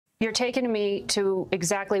You're taking me to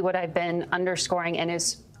exactly what I've been underscoring and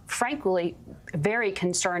is frankly very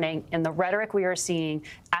concerning in the rhetoric we are seeing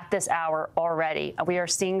at this hour already. We are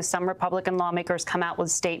seeing some Republican lawmakers come out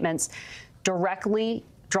with statements directly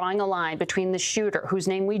drawing a line between the shooter, whose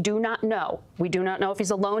name we do not know. We do not know if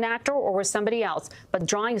he's a lone actor or was somebody else, but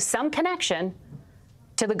drawing some connection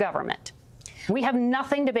to the government. We have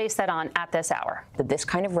nothing to base that on at this hour. This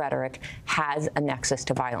kind of rhetoric has a nexus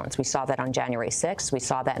to violence. We saw that on January 6th. We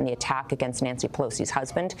saw that in the attack against Nancy Pelosi's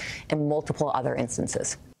husband and multiple other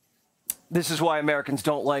instances. This is why Americans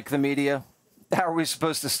don't like the media. How are we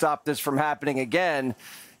supposed to stop this from happening again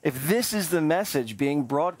if this is the message being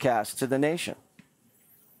broadcast to the nation?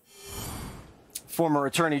 Former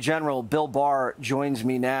Attorney General Bill Barr joins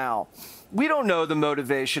me now. We don't know the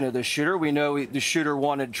motivation of the shooter. We know the shooter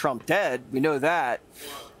wanted Trump dead. We know that.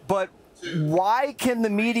 But why can the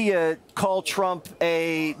media call Trump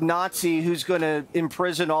a Nazi who's going to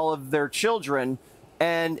imprison all of their children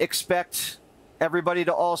and expect everybody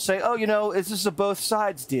to all say, oh, you know, is this a both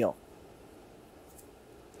sides deal?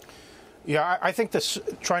 Yeah, I think this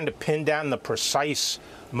trying to pin down the precise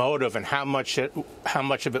motive and how much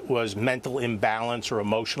of it was mental imbalance or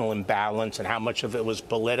emotional imbalance and how much of it was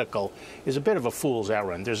political is a bit of a fool's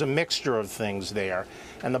errand. There's a mixture of things there.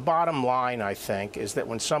 And the bottom line, I think, is that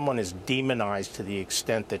when someone is demonized to the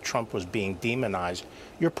extent that Trump was being demonized,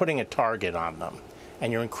 you're putting a target on them.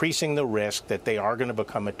 And you're increasing the risk that they are going to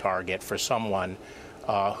become a target for someone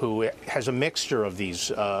who has a mixture of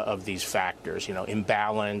these factors, you know,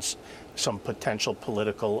 imbalance, some potential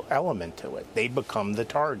political element to it. They become the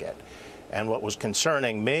target. And what was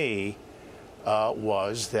concerning me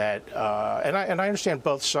was that, and I understand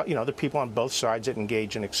both sides, you know, the people on both sides that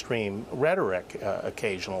engage in extreme rhetoric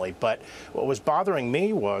occasionally, but what was bothering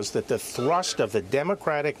me was that the thrust of the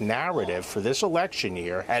Democratic narrative for this election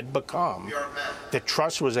year had become that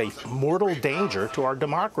Trump was a mortal danger to our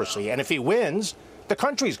democracy. And if he wins, the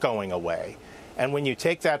country's going away. And when you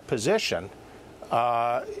take that position,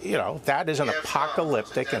 you know, that is an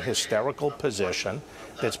apocalyptic and hysterical position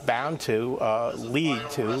that's bound to lead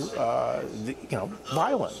to, you know,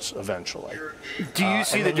 violence eventually. Do you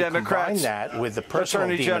see the Democrats, combine that with the personal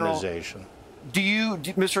demonization?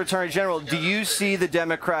 Mr. Attorney General, do you see the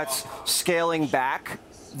Democrats scaling back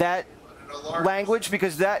that language?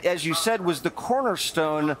 Because that, as you said, was the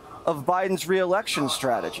cornerstone of Biden's reelection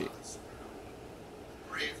strategy.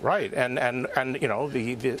 Right, and you know,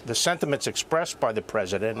 the sentiments expressed by the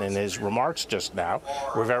president in his remarks just now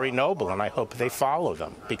were very noble, and I hope they follow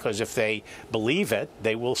them, because if they believe it,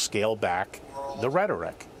 they will scale back the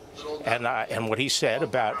rhetoric. And what he said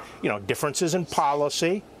about, you know, differences in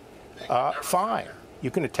policy, fine.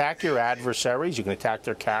 You can attack your adversaries, you can attack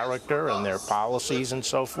their character and their policies and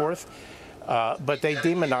so forth, but they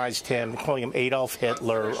demonized him, calling him Adolf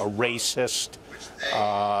Hitler, a racist,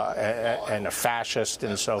 and a fascist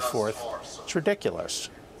and so forth. It's ridiculous.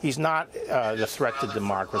 He's not the threat to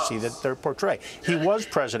democracy that they're portraying. He was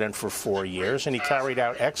president for 4 years, and he carried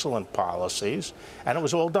out excellent policies, and it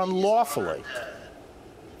was all done lawfully.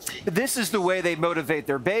 This is the way they motivate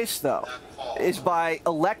their base, though, is by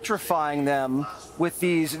electrifying them with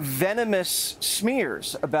these venomous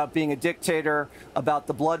smears about being a dictator, about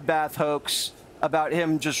the bloodbath hoax, about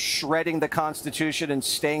him just shredding the Constitution and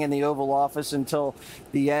staying in the Oval Office until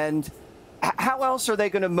the end. How else are they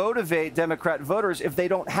going to motivate Democrat voters if they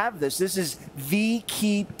don't have this? This is the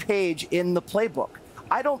key page in the playbook.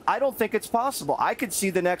 I don't think it's possible. I could see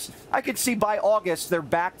by August they're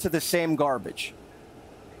back to the same garbage.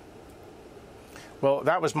 Well,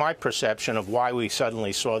 that was my perception of why we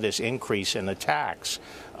suddenly saw this increase in attacks,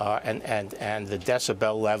 and the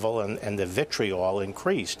decibel level and the vitriol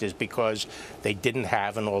increased, is because they didn't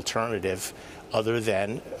have an alternative other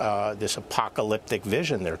than this apocalyptic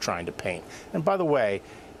vision they're trying to paint. And by the way,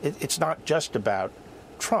 it's not just about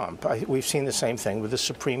Trump. We've seen the same thing with the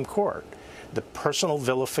Supreme Court. The personal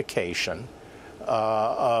vilification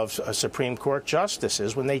of Supreme Court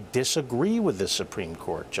justices when they disagree with the Supreme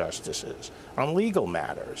Court justices on legal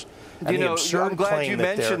matters. You know, I'm glad you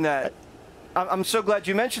mentioned that. I'm so glad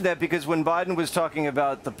you mentioned that, because when Biden was talking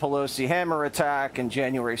about the Pelosi hammer attack and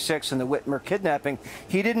January 6th and the Whitmer kidnapping,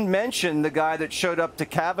 he didn't mention the guy that showed up to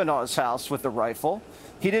Kavanaugh's house with a rifle.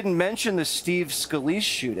 He didn't mention the Steve Scalise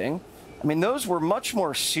shooting. I mean, those were much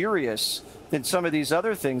more serious than some of these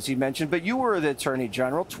other things he mentioned. But you were the Attorney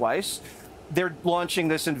General twice. They're launching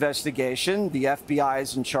this investigation. The FBI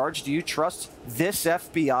is in charge. Do you trust this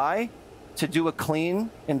FBI to do a clean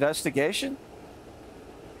investigation?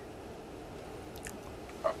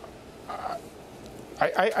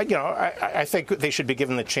 I think they should be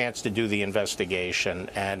given the chance to do the investigation,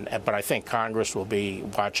 but I think Congress will be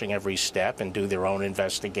watching every step and do their own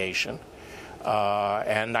investigation.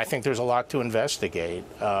 And I think there's a lot to investigate.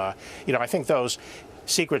 I think those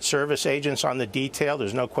Secret Service agents on the detail,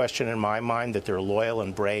 there's no question in my mind that they're loyal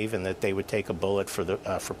and brave and that they would take a bullet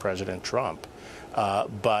for President Trump.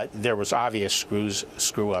 But there was obvious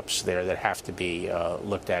screw-ups there that have to be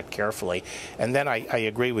looked at carefully. And then I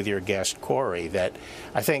agree with your guest, Corey, that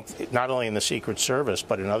I think not only in the Secret Service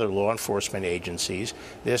but in other law enforcement agencies,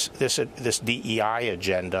 this DEI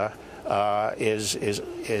agenda and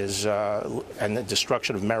the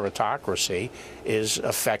destruction of meritocracy is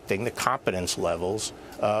affecting the competence levels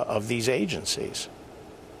of these agencies.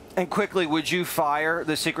 And quickly, would you fire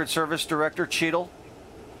the Secret Service Director, Cheadle?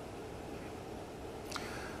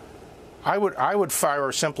 I would fire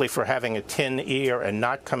her simply for having a tin ear and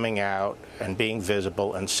not coming out and being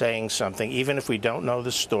visible and saying something. Even if we don't know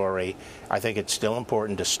the story, I think it's still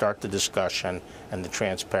important to start the discussion and the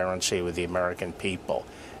transparency with the American people.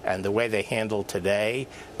 And the way they handled today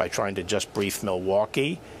by trying to just brief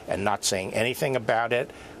Milwaukee and not saying anything about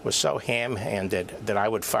it was so ham-handed that I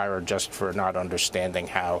would fire her just for not understanding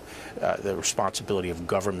how the responsibility of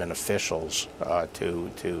government officials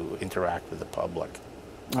to interact with the public.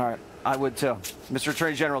 All right. I would too. Mr.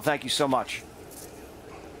 Attorney General, thank you so much.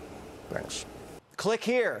 Thanks. Click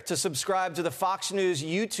here to subscribe to the Fox News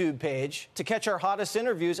YouTube page to catch our hottest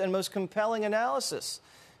interviews and most compelling analysis.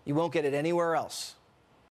 You won't get it anywhere else.